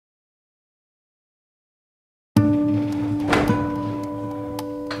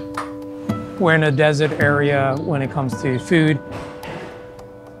We're in a desert area when it comes to food.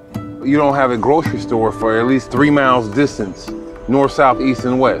 You don't have a grocery store for at least 3 miles distance, north, south, east,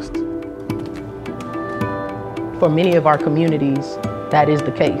 and west. For many of our communities, that is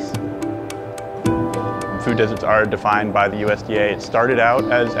the case. Food deserts are defined by the USDA. It started out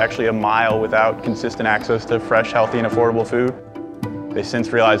as actually a mile without consistent access to fresh, healthy, and affordable food. They since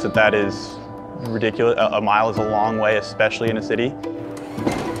realized that that is ridiculous. A mile is a long way, especially in a city.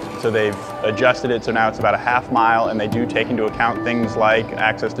 So they've adjusted it, so now it's about a half mile, and they do take into account things like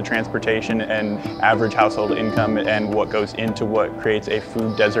access to transportation and average household income and what goes into what creates a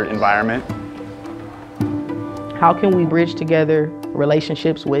food desert environment. How can we bridge together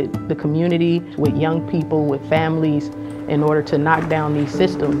relationships with the community, with young people, with families, in order to knock down these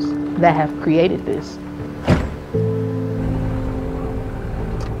systems that have created this?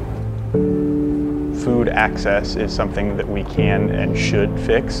 Food access is something that we can and should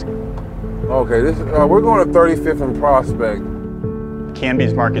fix. Okay, we're going to 35th and Prospect.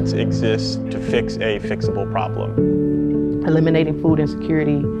 Kanbe's markets exist to fix a fixable problem. Eliminating food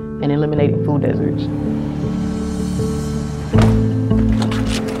insecurity and eliminating food deserts.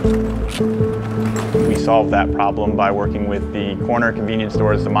 We solve that problem by working with the corner convenience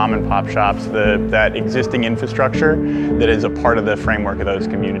stores, the mom and pop shops, that existing infrastructure that is a part of the framework of those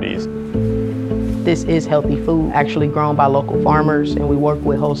communities. This is healthy food, actually grown by local farmers, and we work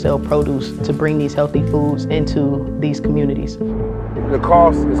with wholesale produce to bring these healthy foods into these communities. The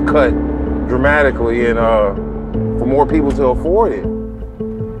cost is cut dramatically, and for more people to afford it.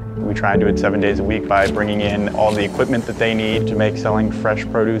 We try and do it 7 days a week by bringing in all the equipment that they need to make selling fresh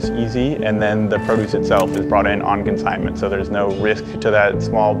produce easy, and then the produce itself is brought in on consignment, so there's no risk to that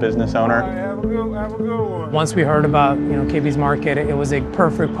small business owner. Have a good one. Once we heard about Kanbe's market, it was a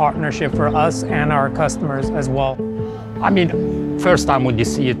perfect partnership for us and our customers as well. I mean, first time when you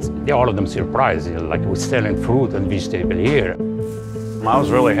see it, all of them surprised, like we're selling fruit and vegetable here. I was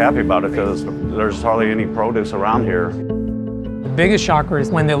really happy about it because there's hardly any produce around here. The biggest shocker is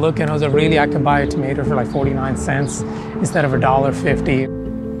when they look and really, I could buy a tomato for like 49 cents instead of $1.50.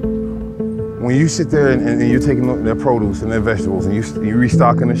 When you sit there and you're taking their produce and their vegetables and you're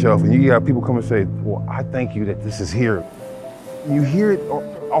restocking the shelf and you got people come and say, well, I thank you that this is here. You hear it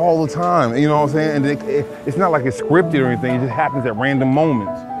all the time, you know what I'm saying? And it's not like it's scripted or anything, it just happens at random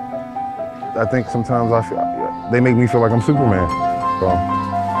moments. I think sometimes they make me feel like I'm Superman. So.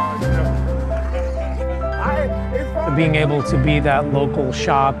 Being able to be that local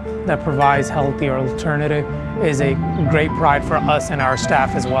shop that provides healthier alternative is a great pride for us and our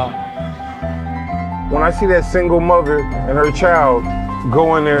staff as well. When I see that single mother and her child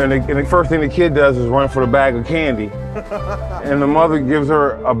go in there and the first thing the kid does is run for the bag of candy, and the mother gives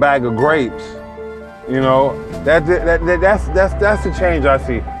her a bag of grapes, that's the change I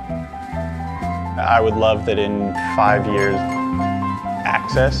see. I would love that in 5 years,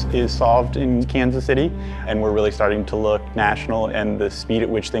 access is solved in Kansas City, and we're really starting to look national, and the speed at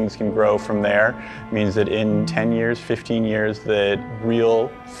which things can grow from there means that in 10 years, 15 years, that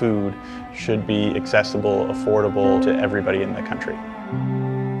real food should be accessible, affordable to everybody in the country.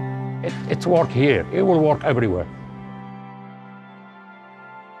 It's work here. It will work everywhere.